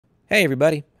Hey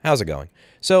everybody, how's it going?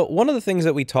 So one of the things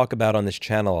that we talk about on this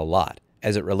channel a lot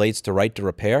as it relates to right to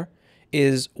repair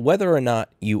is whether or not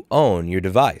you own your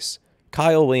device.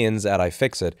 Kyle Wiens at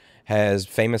iFixit has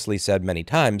famously said many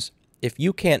times, if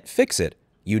you can't fix it,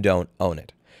 you don't own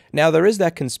it. Now there is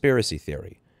that conspiracy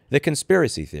theory. The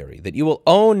conspiracy theory that you will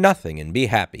own nothing and be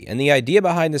happy. And the idea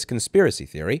behind this conspiracy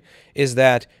theory is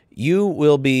that you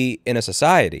will be in a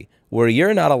society where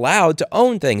you're not allowed to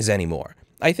own things anymore.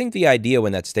 I think the idea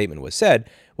when that statement was said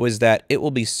was that it will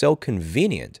be so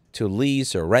convenient to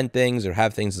lease or rent things or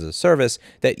have things as a service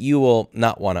that you will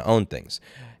not want to own things.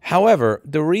 However,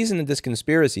 the reason that this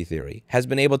conspiracy theory has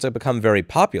been able to become very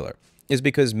popular is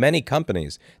because many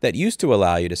companies that used to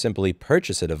allow you to simply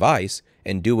purchase a device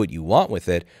and do what you want with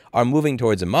it are moving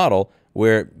towards a model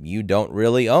where you don't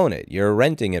really own it. You're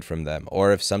renting it from them.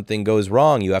 Or if something goes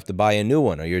wrong, you have to buy a new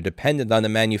one, or you're dependent on the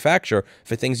manufacturer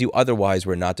for things you otherwise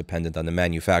were not dependent on the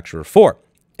manufacturer for.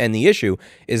 And the issue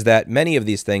is that many of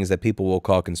these things that people will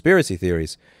call conspiracy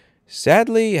theories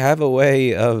sadly have a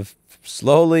way of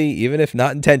slowly, even if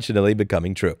not intentionally,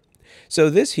 becoming true. So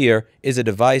this here is a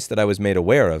device that I was made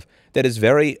aware of that is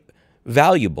very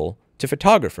valuable to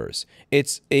photographers.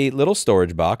 It's a little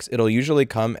storage box. It'll usually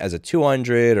come as a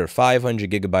 200 or 500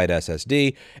 gigabyte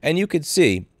SSD, and you could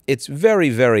see it's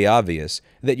very, very obvious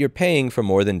that you're paying for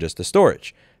more than just the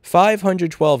storage.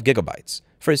 512 gigabytes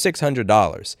for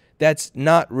 $600. That's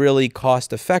not really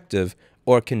cost effective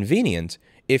or convenient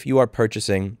if you are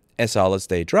purchasing a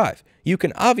solid-state drive. You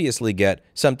can obviously get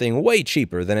something way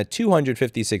cheaper than a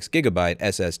 256 gigabyte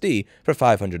SSD for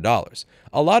 $500.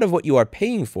 A lot of what you are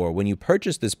paying for when you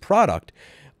purchase this product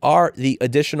are the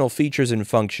additional features and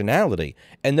functionality,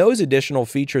 and those additional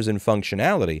features and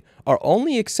functionality are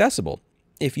only accessible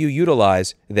if you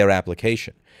utilize their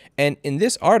application. And in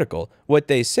this article, what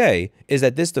they say is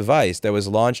that this device that was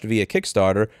launched via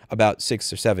Kickstarter about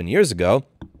 6 or 7 years ago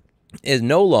is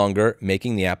no longer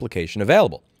making the application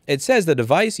available. It says the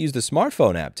device used a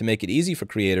smartphone app to make it easy for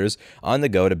creators on the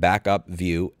go to back up,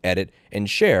 view, edit, and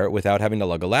share without having to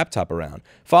lug a laptop around.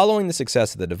 Following the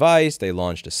success of the device, they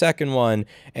launched a second one,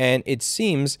 and it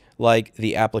seems like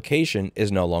the application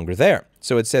is no longer there.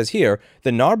 So it says here,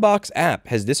 the gnarbox app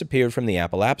has disappeared from the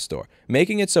Apple App Store,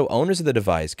 making it so owners of the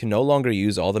device can no longer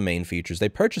use all the main features they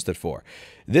purchased it for.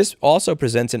 This also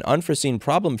presents an unforeseen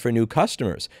problem for new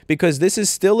customers because this is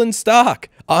still in stock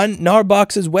on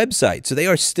gnarbox's website, so they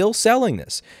are still selling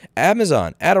this.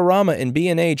 Amazon, Adorama, and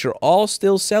B&H are all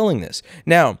still selling this.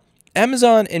 Now,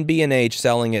 Amazon and B&H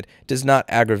selling it does not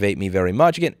aggravate me very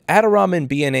much. Again, Adorama and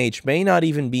B&H may not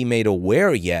even be made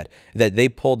aware yet that they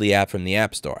pulled the app from the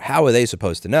App Store. How are they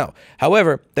supposed to know?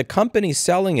 However, the company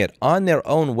selling it on their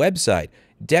own website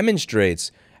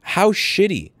demonstrates how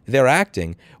shitty they're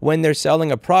acting when they're selling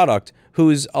a product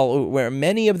where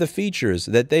many of the features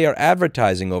that they are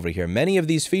advertising over here, many of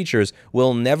these features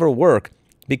will never work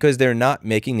because they're not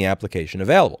making the application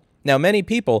available. Now, many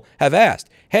people have asked,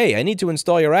 hey, I need to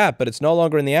install your app, but it's no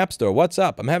longer in the App Store. What's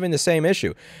up? I'm having the same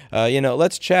issue.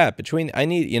 Let's chat I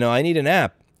need an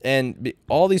app. And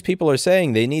all these people are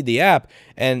saying they need the app,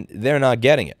 and they're not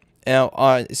getting it. Now,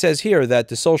 it says here that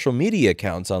the social media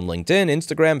accounts on LinkedIn,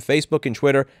 Instagram, Facebook, and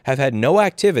Twitter have had no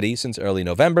activity since early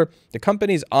November. The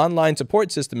company's online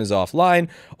support system is offline.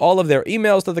 All of their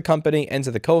emails to the company and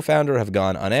to the co-founder have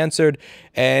gone unanswered,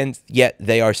 and yet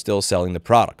they are still selling the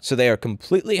product. So they are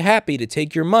completely happy to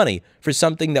take your money for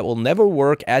something that will never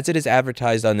work as it is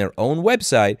advertised on their own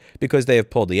website because they have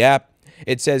pulled the app.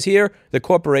 It says here, the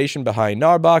corporation behind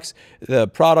gnarbox, the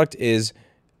product is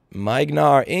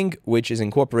Mygnar Inc., which is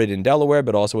incorporated in Delaware,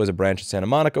 but also has a branch in Santa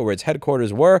Monica, where its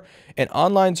headquarters were. An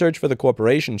online search for the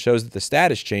corporation shows that the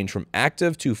status changed from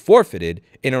active to forfeited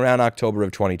in around October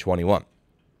of 2021.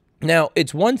 Now,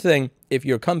 it's one thing if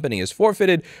your company is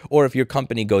forfeited or if your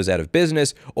company goes out of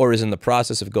business or is in the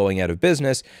process of going out of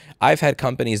business. I've had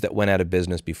companies that went out of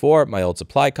business before. My old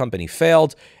supply company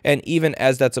failed, and even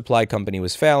as that supply company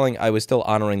was failing, I was still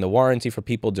honoring the warranty for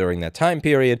people during that time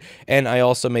period, and I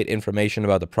also made information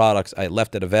about the products. I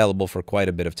left it available for quite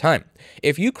a bit of time.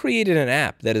 If you created an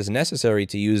app that is necessary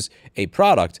to use a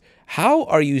product, how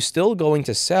are you still going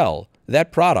to sell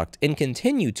that product and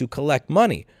continue to collect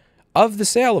money of the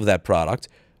sale of that product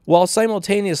while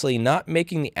simultaneously not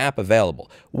making the app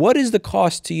available? What is the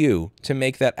cost to you to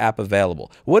make that app available?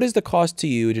 What is the cost to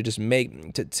you to just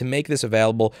make this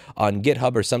available on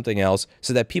GitHub or something else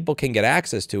so that people can get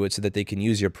access to it so that they can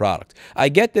use your product? I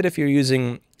get that if you're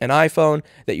using an iPhone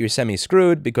that you're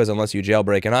semi-screwed because unless you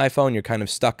jailbreak an iPhone, you're kind of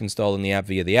stuck installing the app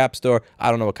via the App Store. I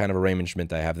don't know what kind of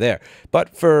arrangement I have there.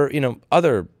 But for,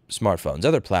 other smartphones,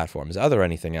 other platforms, other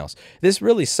anything else. This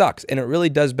really sucks, and it really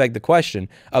does beg the question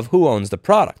of who owns the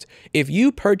product. If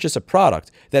you purchase a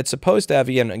product that's supposed to have,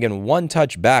 again,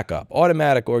 one-touch backup,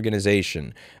 automatic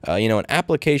organization, an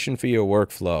application for your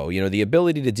workflow, the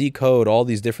ability to decode all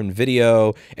these different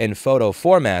video and photo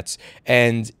formats,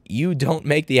 and you don't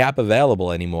make the app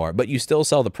available anymore, but you still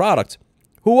sell the product,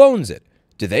 who owns it?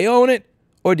 Do they own it,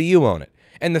 or do you own it?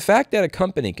 And the fact that a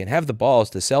company can have the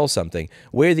balls to sell something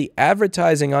where the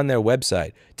advertising on their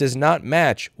website does not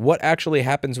match what actually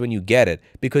happens when you get it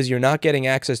because you're not getting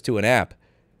access to an app,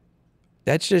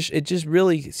 it just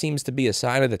really seems to be a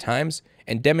sign of the times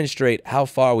and demonstrate how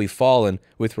far we've fallen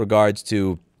with regards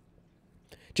to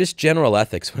just general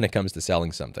ethics when it comes to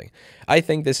selling something. I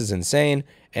think this is insane,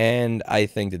 and I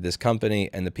think that this company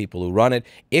and the people who run it,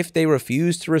 if they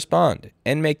refuse to respond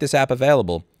and make this app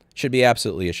available, should be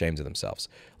absolutely ashamed of themselves.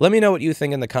 Let me know what you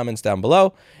think in the comments down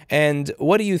below, and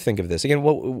what do you think of this? Again,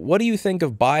 what do you think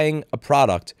of buying a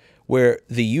product where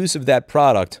the use of that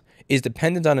product is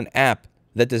dependent on an app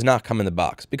that does not come in the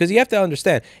box? Because you have to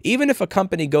understand, even if a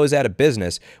company goes out of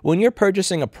business, when you're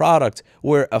purchasing a product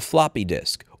where a floppy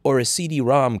disk or a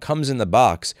CD-ROM comes in the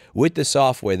box with the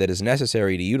software that is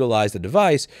necessary to utilize the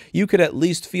device, you could at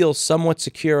least feel somewhat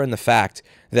secure in the fact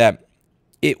that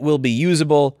it will be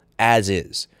usable as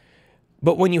is.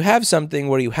 But when you have something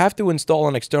where you have to install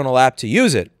an external app to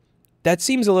use it, that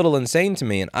seems a little insane to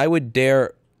me, and I would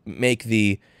dare make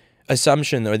the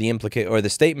assumption or the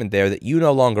statement there that you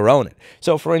no longer own it.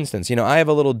 So for instance, I have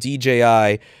a little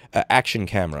DJI action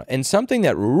camera, and something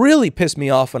that really pissed me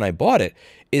off when I bought it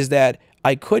is that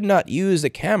I could not use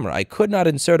the camera. I could not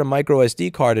insert a micro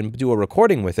SD card and do a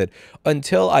recording with it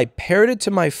until I paired it to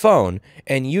my phone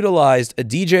and utilized a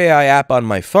DJI app on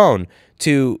my phone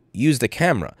to use the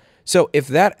camera. So if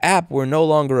that app were no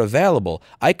longer available,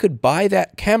 I could buy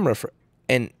that camera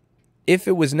and if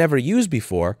it was never used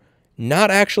before,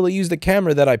 not actually use the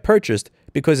camera that I purchased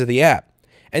because of the app.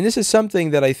 And this is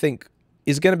something that I think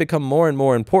is going to become more and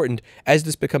more important as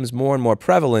this becomes more and more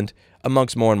prevalent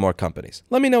amongst more and more companies.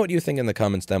 Let me know what you think in the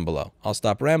comments down below. I'll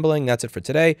stop rambling. That's it for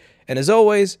today. And as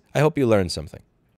always, I hope you learned something.